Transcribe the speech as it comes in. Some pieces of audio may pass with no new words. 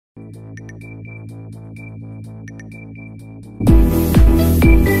That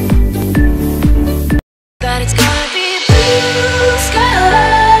it's gonna be blue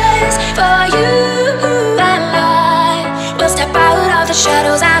skies for you and I. We'll step out of the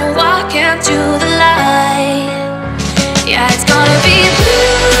shadows and walk into the light. Yeah, it's gonna be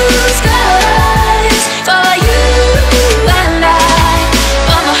blue skies for you and I.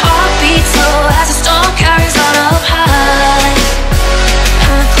 But my heart beats slow as the storm carries on up high,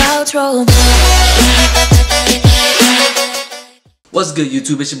 and the clouds roll by. What's good,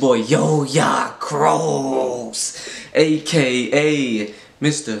 YouTube? It's your boy Yo Ya Cross, aka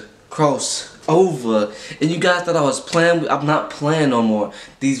Mr. Crossover. And you guys thought I was playing. I'm not playing no more.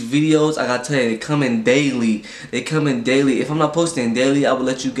 These videos, I gotta tell you, they come in daily. They come in daily. If I'm not posting daily, I will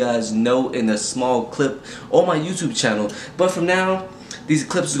let you guys know in a small clip on my YouTube channel. But from now, these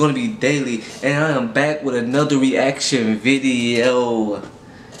clips are gonna be daily, and I am back with another reaction video.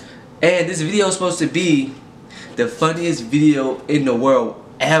 And this video is supposed to be the funniest video in the world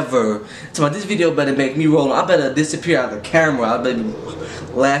ever. So this video better make me roll. I better disappear out of the camera. I better be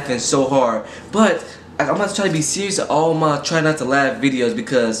laughing so hard. But I'm not trying to be serious at all my try not to laugh videos,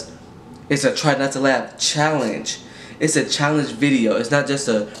 because it's a try not to laugh challenge. It's a challenge video. It's not just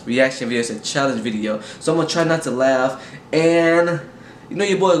a reaction video. It's a challenge video. So I'm gonna try not to laugh. And you know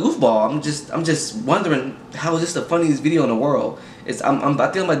your boy Goofball. I'm just wondering, how is this the funniest video in the world? I think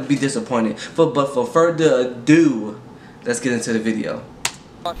I might be disappointed. But for further ado, let's get into the video.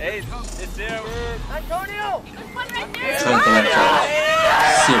 Hey, it's there. Antonio! Trying to laugh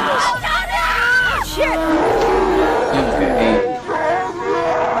serious. Shit!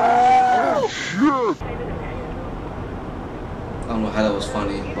 I don't know how that was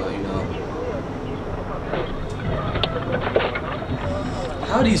funny, but you know.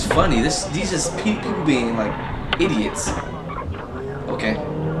 How are these funny? These just people being like idiots. Okay.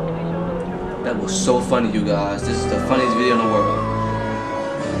 That was so funny, you guys. This is the funniest video in the world.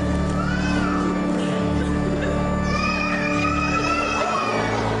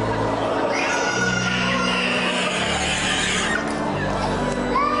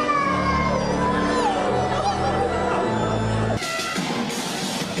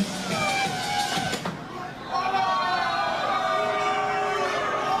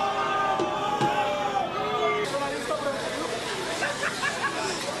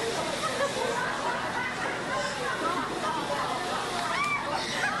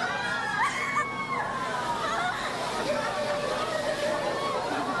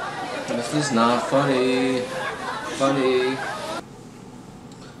 This is not funny. Funny.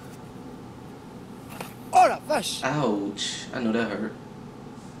 Ora, vache! Ouch. I know that hurt.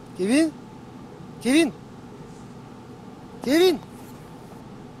 Kevin? Kevin? Kevin?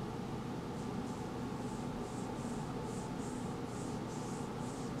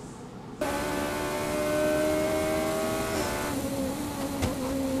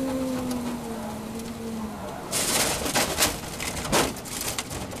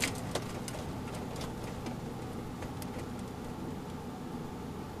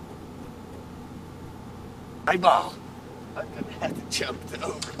 Eyeball! I'm gonna have to jump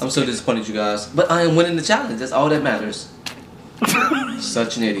over. I'm so disappointed, you guys. But I am winning the challenge. That's all that matters.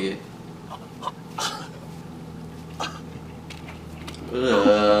 Such an idiot.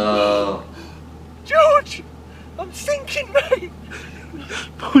 Ugh. George! I'm sinking, mate!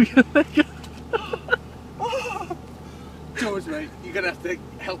 George, mate, you're gonna have to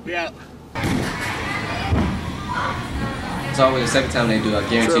help me out. It's always the second time they do it, I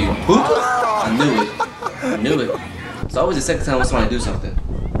guarantee you. I knew it. I knew it. It's always the second time when somebody do something.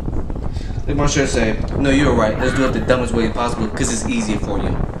 Look, my shirt say, no, you're right. Let's do it the dumbest way possible, because it's easier for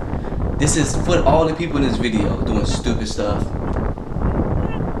you. This is for all the people in this video doing stupid stuff.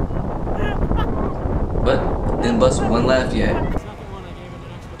 But didn't bust one laugh yet.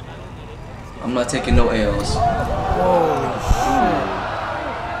 I'm not taking no L's. I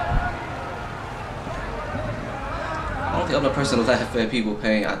don't think I'm the person to laugh at people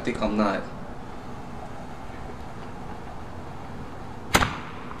pain. I think I'm not.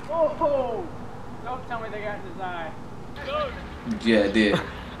 Oh! Don't tell me they got in his eye. Yeah, it did.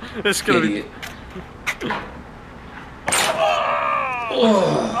 It's gonna Idiot.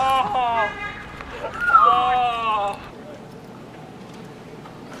 Oh! Oh!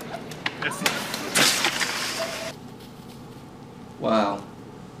 Wow.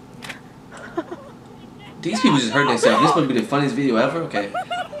 These people just hurt themselves. This is supposed to be the funniest video ever? Okay.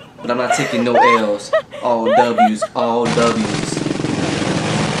 But I'm not taking no L's. All W's. All W's.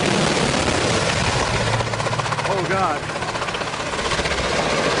 Oh God.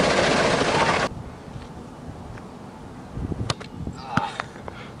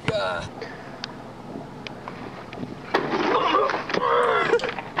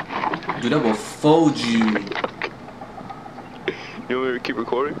 Dude, that will fold you. You want me to keep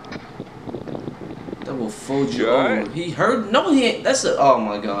recording? That will fold you You over. alright? He hurt? No, he ain't. That's a. Oh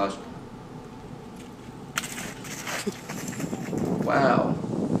my gosh. Wow.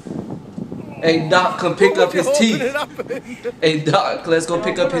 Hey Doc, come pick up his teeth. Hey Doc, let's go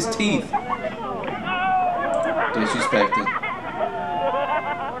pick up his teeth. Disrespected.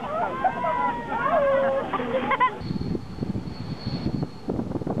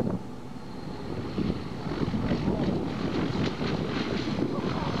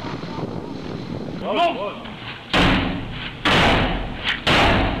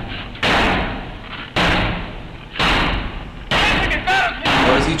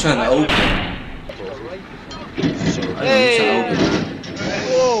 What is he trying to open? He's trying to open.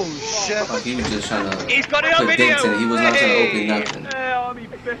 Oh shit! Like he was just trying to He's got it on put video. dents in it. He was not trying to open nothing. I'm in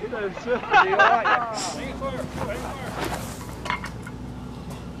business.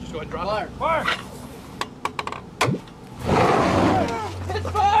 Just go and drop. Fire!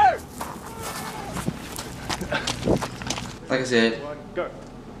 Like I said,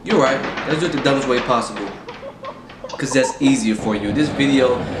 you're right. Let's do it the dumbest way possible. Because that's easier for you. This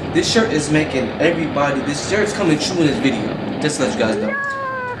video, this shirt is making everybody, this shirt's coming true in this video. Just to let you guys know.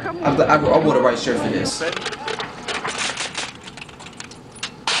 I wore the right shirt for this.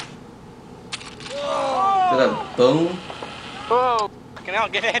 Boom. Oh! Fucking hell,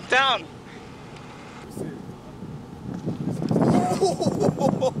 get it down!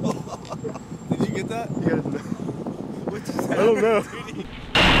 Did you get that? I don't know.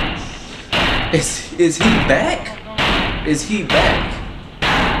 Is he back? Is he back?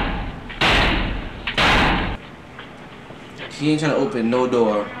 He ain't trying to open no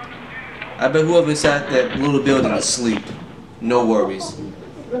door. I bet whoever inside that little building is asleep. No worries.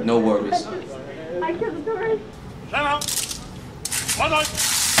 No worries.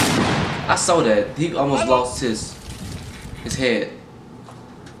 I saw that. He almost lost his head.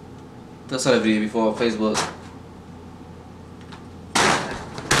 I saw that video before on Facebook.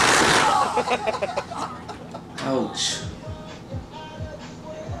 Ouch.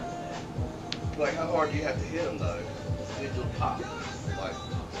 Like, how hard do you have to hit him though? Digital pop. Like,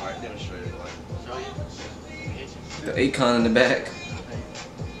 alright, demonstrate it. Like, show you. The Akon in the back.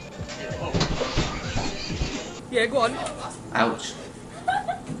 Yeah, go on. Ouch.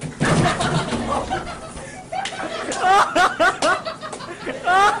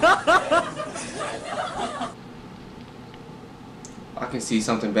 I can see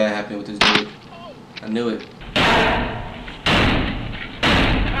something bad happening with this dude. I knew it.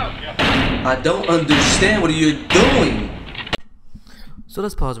 I don't understand what you're doing. So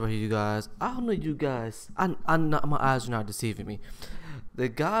let's pause right here, you guys. I don't know, you guys. My eyes are not deceiving me. The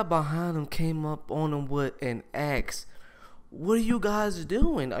guy behind him came up on him with an axe. What are you guys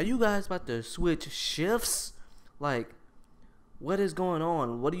doing? Are you guys about to switch shifts? Like, what is going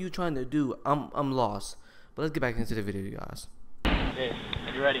on? What are you trying to do? I'm lost. But let's get back into the video, you guys. Okay,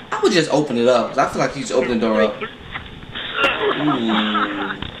 are you ready? I would just open it up. I feel like you just open the door up. Ooh.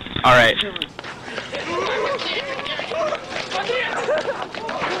 Alright.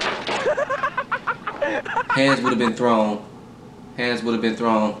 Hands would have been thrown. Hands would have been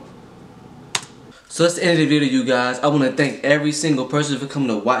thrown. So that's the end of the video, you guys. I want to thank every single person for coming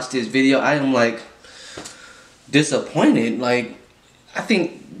to watch this video. I am like disappointed. Like, I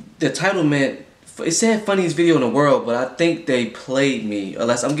think the title meant, it said funniest video in the world, but I think they played me.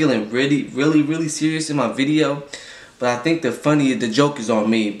 Unless I'm getting really serious in my video. But I think the joke is on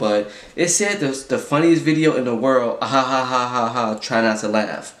me. But it said the funniest video in the world. Ha ha ha ha ha. Try not to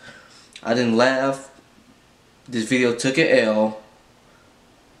laugh. I didn't laugh. This video took an L.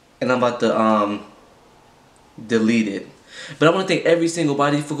 And I'm about to delete it. But I want to thank every single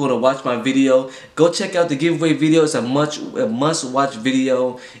body for going to watch my video. Go check out the giveaway video. It's a must watch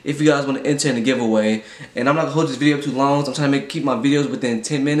video if you guys want to enter in the giveaway. And I'm not going to hold this video too long. So I'm trying to keep my videos within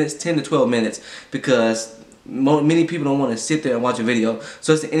 10 minutes, 10 to 12 minutes. Because many people don't want to sit there and watch a video.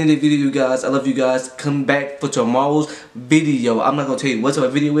 So it's the end of the video, you guys. I love you guys. Come back for tomorrow's video. I'm not going to tell you what my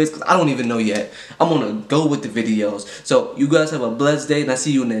video is because I don't even know yet. I'm going to go with the videos. So you guys have a blessed day and I'll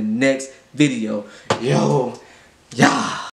see you in the next video. Yo. Yeah.